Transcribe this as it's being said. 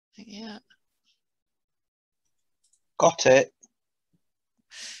Yeah. Got it.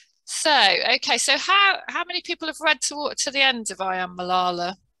 So, okay, so how many people have read to the end of I Am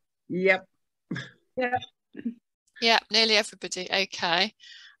Malala? Yep. Yeah, nearly everybody. Okay.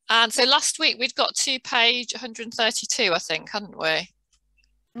 And so last week we'd got to page 132, I think, hadn't we?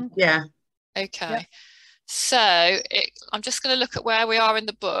 Yeah. Okay. Yep. So I'm just going to look at where we are in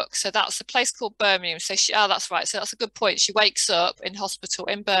the book. So that's a place called Birmingham. So that's right. So that's a good point. She wakes up in hospital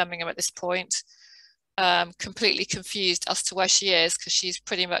in Birmingham at this point, completely confused as to where she is, because she's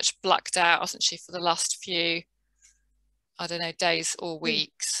pretty much blacked out, hasn't she, for the last few, I don't know, days or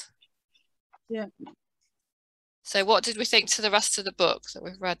weeks. Yeah. So what did we think to the rest of the book that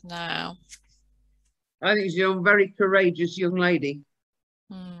we've read now? I think she's a very courageous young lady.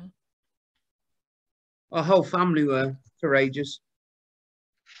 Our whole family were courageous.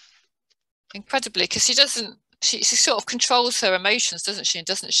 Incredibly, because she sort of controls her emotions, doesn't she? And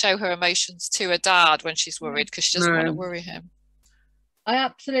doesn't show her emotions to her dad when she's worried, because she doesn't want to worry him. I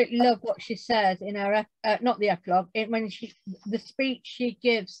absolutely love what she says in her, not the epilogue, the speech she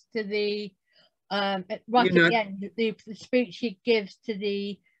gives to the, right at the end, the speech she gives to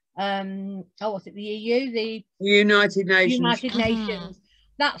the, what's it, the EU? The United Nations. United Nations.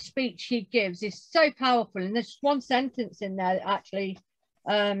 That speech she gives is so powerful, and there's one sentence in there that actually,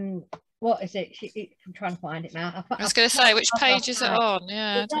 what is it? I'm trying to find it now. I was going to say, which page is it on?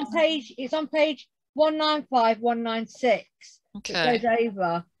 Yeah, it's on page 195, 196. Okay. It goes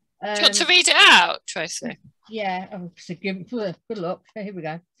over. Do you want to read it out, Tracy? Yeah, good luck. Here we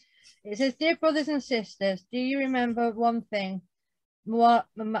go. It says, "Dear brothers and sisters, do you remember one thing?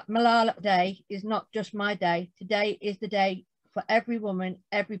 Malala Day is not just my day. Today is the day for every woman,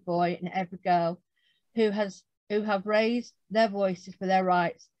 every boy, and every girl who have raised their voices for their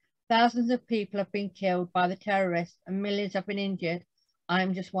rights. Thousands of people have been killed by the terrorists and millions have been injured. I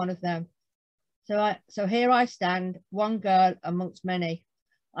am just one of them. So here I stand, one girl amongst many.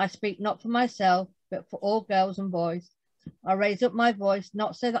 I speak not for myself, but for all girls and boys. I raise up my voice,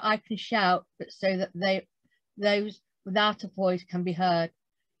 not so that I can shout, but so that those without a voice can be heard.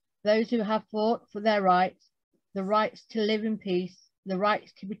 Those who have fought for their rights, the rights to live in peace, the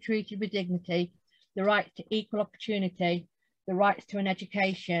rights to be treated with dignity, the right to equal opportunity, the rights to an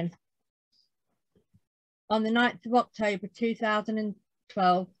education." On the 9th of October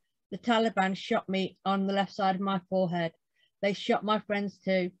 2012, the Taliban shot me on the left side of my forehead. They shot my friends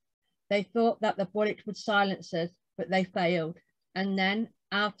too. They thought that the bullet would silence us, but they failed. And then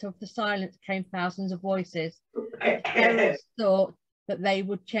out of the silence came thousands of voices. Terrorists thought that they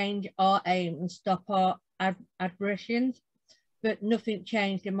would change our aim and stop our aberrations, but nothing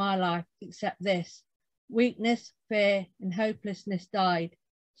changed in my life except this. Weakness, fear, and hopelessness died.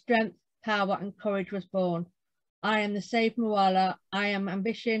 Strength, power, and courage was born. I am the saved Malala. I am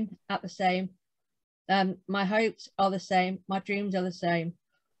ambition at the same. My hopes are the same. My dreams are the same.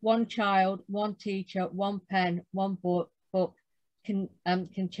 One child, one teacher, one pen, one book can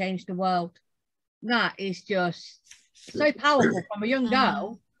change the world. That is just so powerful from a young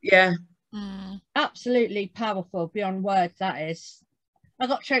girl. Yeah. Absolutely powerful beyond words, that is. I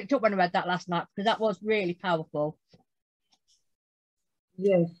got choked up when I read that last night because that was really powerful.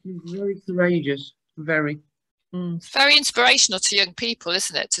 Yes, she's very courageous. Very. It's very inspirational to young people,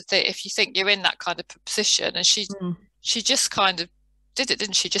 isn't it? To think, if you think you're in that kind of position, and she just kind of did it,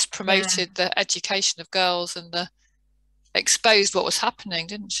 didn't she? Just promoted the education of girls and exposed what was happening,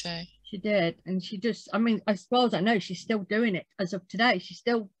 didn't she? She did, and she just, I mean, I suppose I know she's still doing it as of today. She's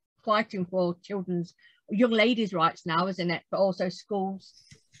still fighting for young ladies' rights now, isn't it? But also schools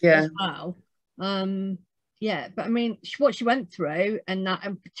as well. Yeah, but I mean, what she went through, and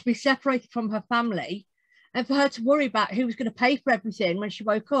to be separated from her family, and for her to worry about who was going to pay for everything when she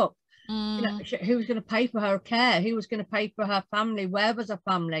woke up. You know, who was going to pay for her care? Who was going to pay for her family? Where was her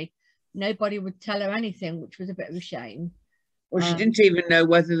family? Nobody would tell her anything, which was a bit of a shame. Well, she didn't even know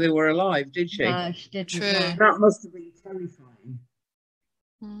whether they were alive, did she? No, she didn't. True. No. That must have been terrifying.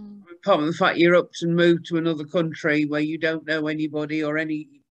 Apart from the fact you're up and moved to another country where you don't know anybody or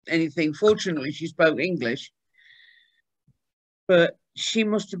anything. Fortunately, she spoke English. But she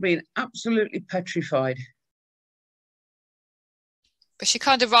must have been absolutely petrified. But she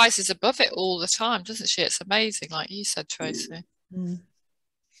kind of rises above it all the time, doesn't she? It's amazing, like you said, Tracy.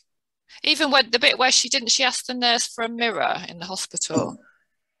 Even when the bit where she asked the nurse for a mirror in the hospital.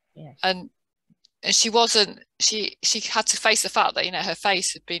 Yes. And she had to face the fact that, you know, her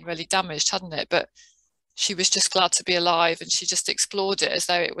face had been really damaged, hadn't it? But she was just glad to be alive, and she just explored it as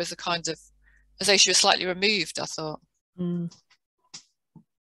though it was as though she was slightly removed, I thought.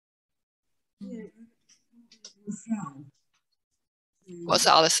 What's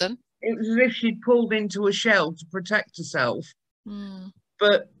that, Alison? It was as if she'd pulled into a shell to protect herself,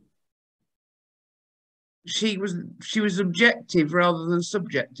 but she was objective rather than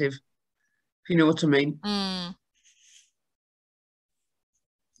subjective, if you know what I mean.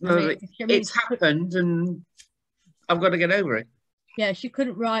 It's happened and I've got to get over it. Yeah, she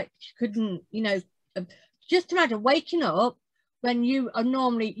couldn't write, she couldn't, you know, just imagine waking up when you are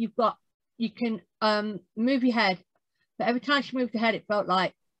normally, you can move your head, but every time she moved her head, it felt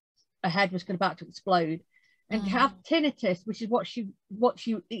like her head was about to explode. And to have tinnitus, which is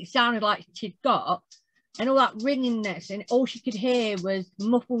it sounded like she'd got, and all that ringingness, and all she could hear was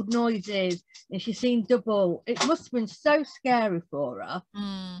muffled noises, and she seemed double. It must have been so scary for her,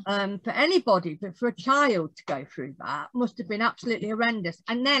 for anybody, but for a child to go through that must have been absolutely horrendous.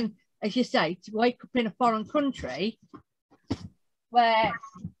 And then, as you say, to wake up in a foreign country where,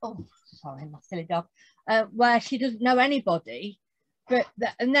 oh, sorry, my silly dog, where she doesn't know anybody,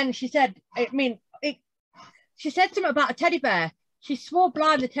 and then she said, she said something about a teddy bear. She swore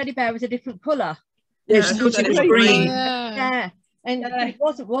blind the teddy bear was a different colour. Yes, because it was green. Yeah, and it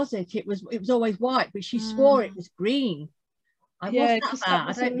wasn't, was it? It was always white, but she swore it was green. I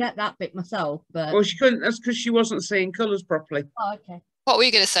don't get that bit myself, but well, she couldn't. That's because she wasn't seeing colours properly. Oh, okay. What were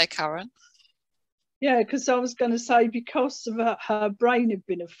you going to say, Karen? Yeah, because I was going to say, because of her brain had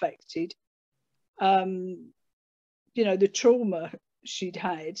been affected, you know, the trauma she'd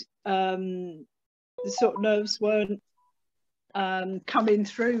had, the sort of nerves weren't coming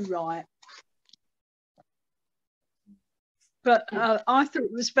through right. But I thought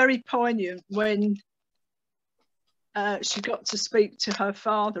it was very poignant when she got to speak to her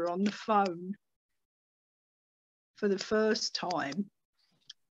father on the phone for the first time,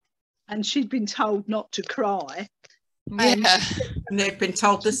 and she'd been told not to cry. Yeah, and they've been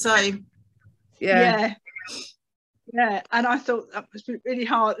told the same. Yeah, and I thought that was really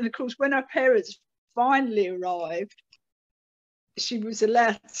hard. And of course, when her parents finally arrived, she was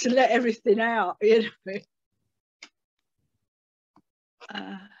allowed to let everything out, you know.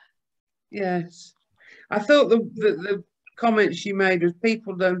 Yes, I thought the comment she made was,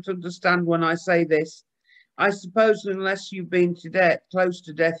 people don't understand when I say this. I suppose unless you've been close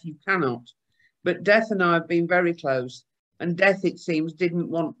to death, you cannot. But death and I have been very close, and death, it seems, didn't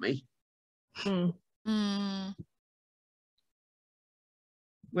want me.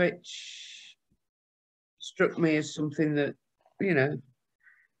 Which struck me as something that, you know,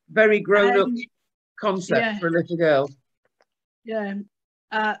 very grown up concept for a little girl. Yeah.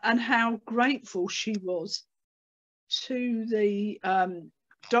 And how grateful she was to the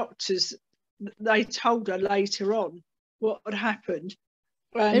doctors. They told her later on what had happened,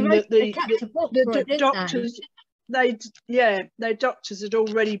 and the doctors, their doctors had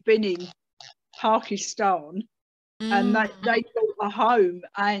already been in Pakistan, and they brought her home,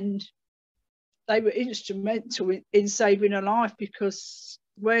 and they were instrumental in saving her life, because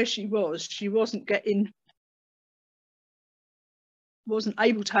where she wasn't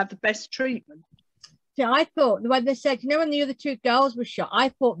able to have the best treatment. See, I thought when they said, you know, when the other two girls were shot, I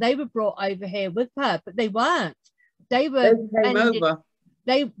thought they were brought over here with her, but they weren't. They weren't brought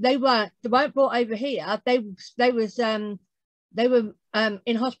over here. They were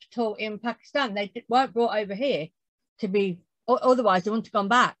in hospital in Pakistan. They weren't brought over here to be. Otherwise, they wouldn't have gone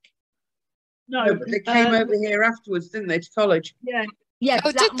back. No, but they came over here afterwards, didn't they, to college? Yeah. Yeah.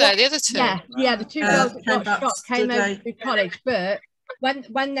 Oh, did they? The other two? Yeah. The two girls that got shot came over to college, but when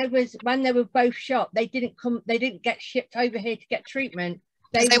they were both shot, they didn't get shipped over here to get treatment.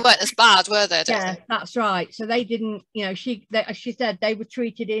 They weren't as bad, were they? Yeah, that's right. So they didn't, you know, she said they were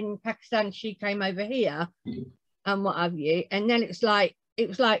treated in Pakistan. She came over here, and what have you. And then it was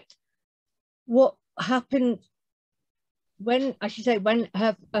like what happened when, as she said, when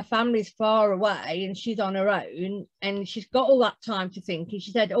her family's far away and she's on her own and she's got all that time to think. And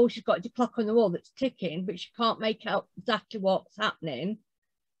she said, oh, she's got a clock on the wall that's ticking, but she can't make out exactly what's happening.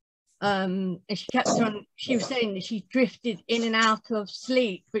 And she kept on, she was saying that she drifted in and out of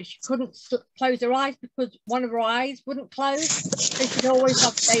sleep, but she couldn't close her eyes because one of her eyes wouldn't close. So she'd always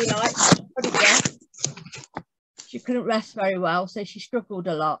have daylight. She couldn't rest very well, so she struggled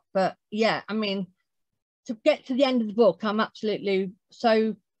a lot. But yeah, I mean, to get to the end of the book, I'm absolutely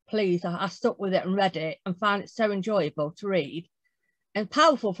so pleased. I stuck with it and read it and found it so enjoyable to read and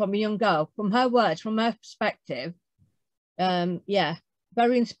powerful from a young girl, from her words, from her perspective. Yeah,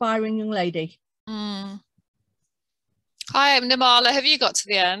 very inspiring young lady. Hi, I'm Malala. Have you got to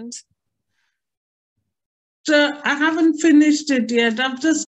the end? So I haven't finished it yet. I've just